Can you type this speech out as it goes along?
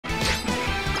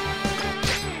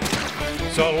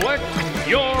Select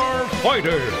your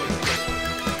fighter.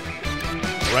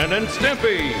 Ren and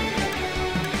Stimpy.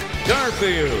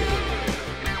 Garfield.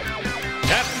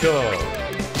 CatDog.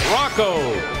 Rocko.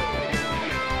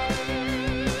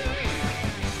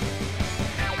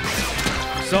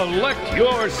 Select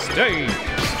your stage.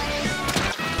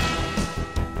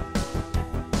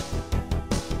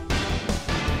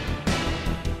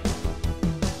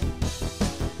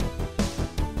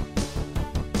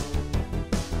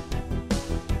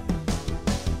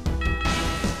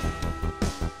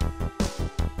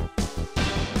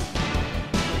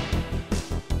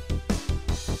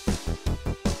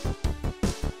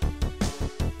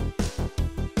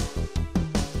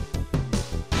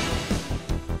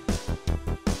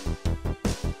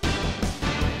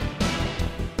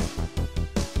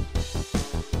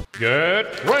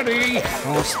 Get ready!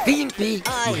 Oh, Stimpy,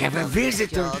 you have a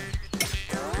visitor.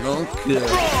 No good.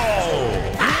 Brawl!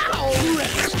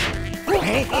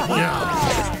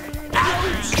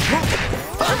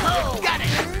 Got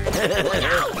it!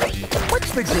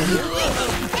 What's the deal?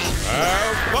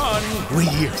 Have fun!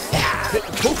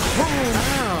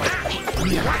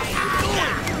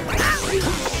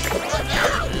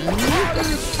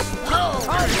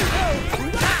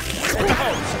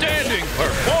 Outstanding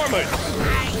performance!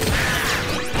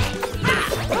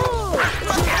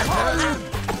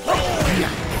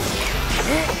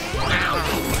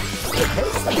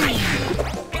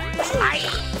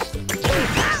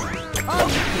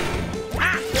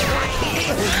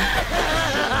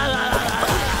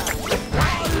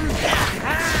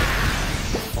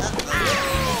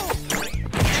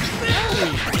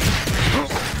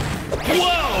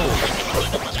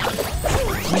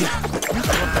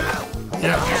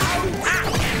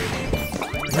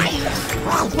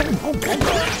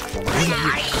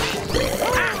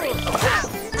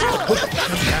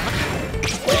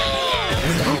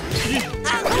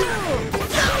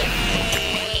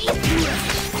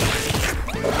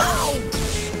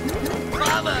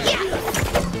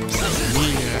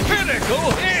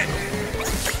 Pinnacle hit!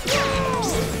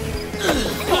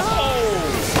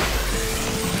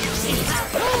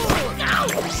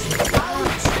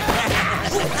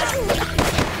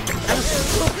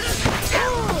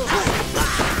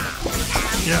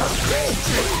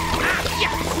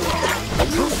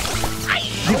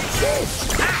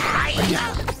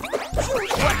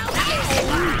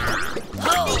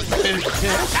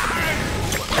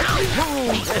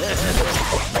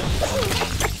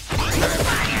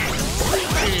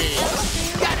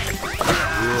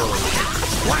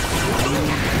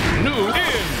 New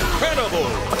incredible!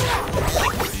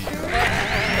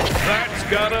 That's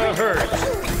gotta hurt!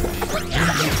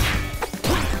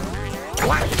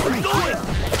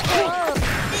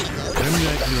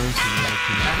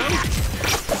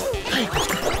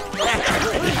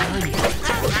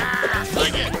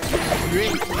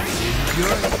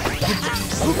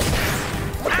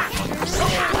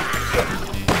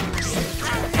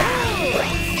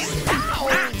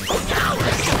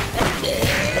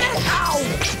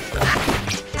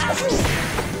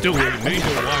 Do we need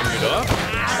to wind it up?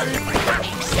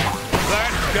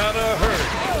 That's gotta hurt.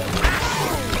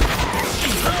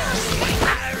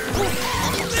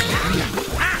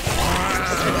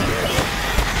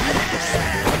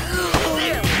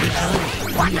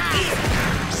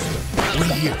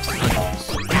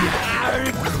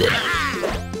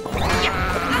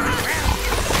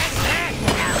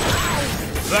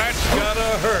 That's gotta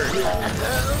hurt.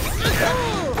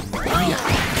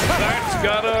 That's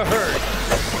gotta hurt.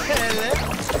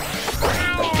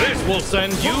 This will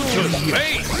send you to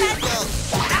space!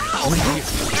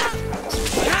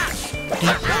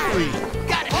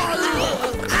 Got it!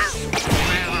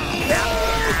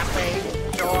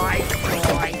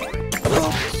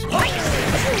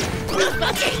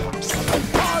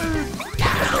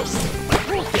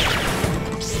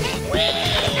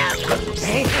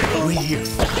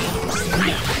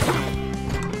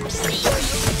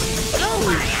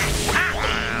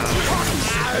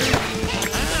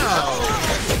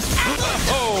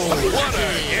 Oh, what a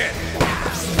hit!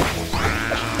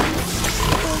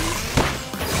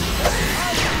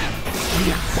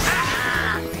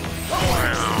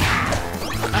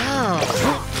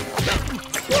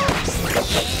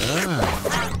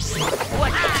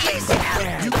 What is it?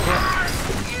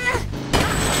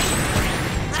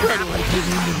 Where do I get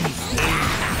into these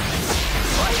things?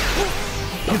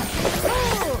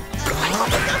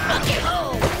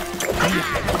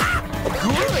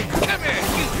 Good! Come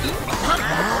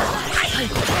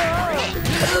here!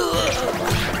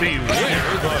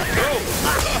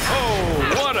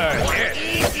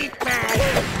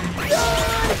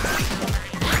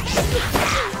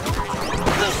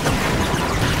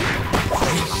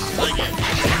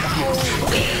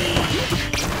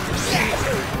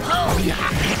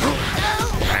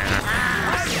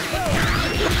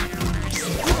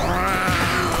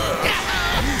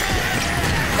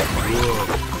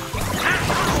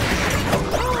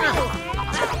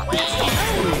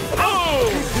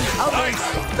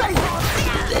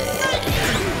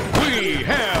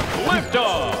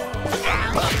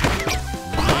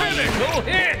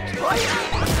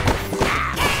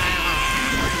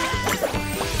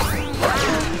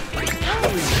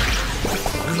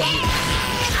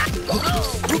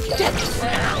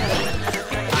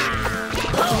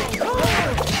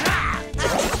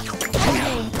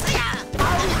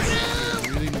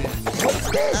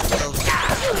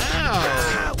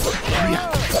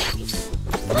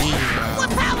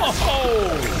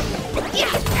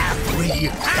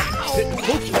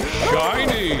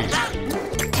 Shiny!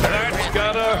 That's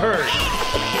gotta hurt!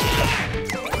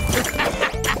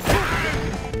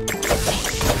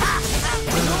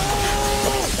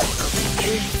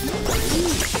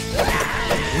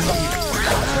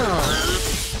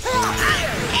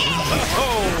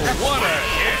 Oh, what a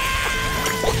hit!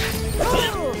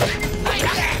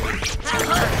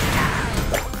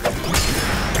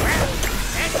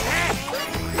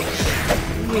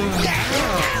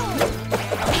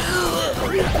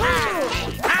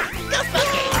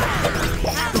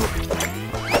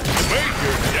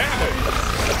 Major damage!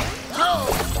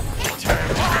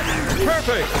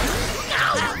 Perfect!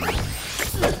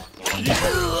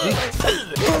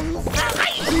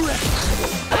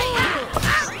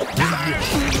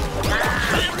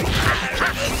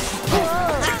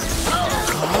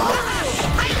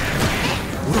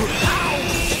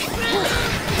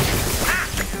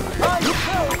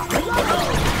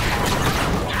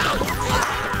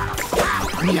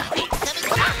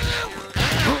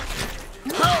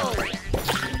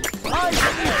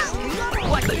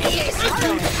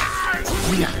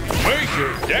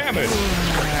 Major damage!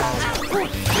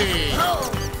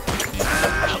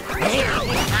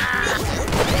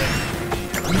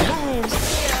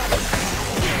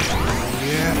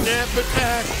 Snap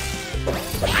attack!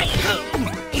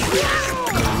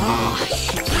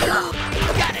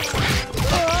 Got it.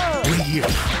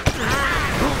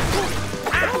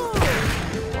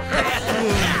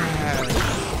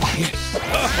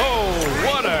 Oh,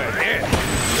 what a hit!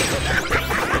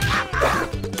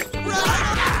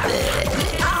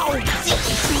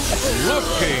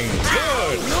 Looking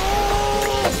good!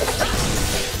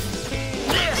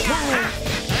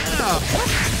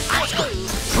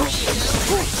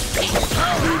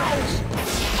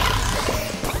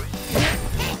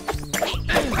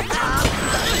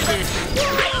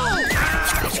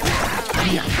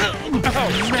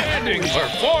 Outstanding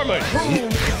performance!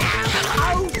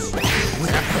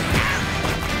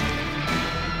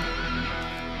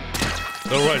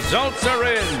 The results are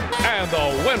in, and the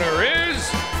winner is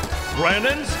Ren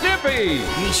and Stimpy!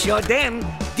 We showed them,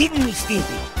 didn't we,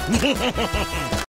 Stimpy?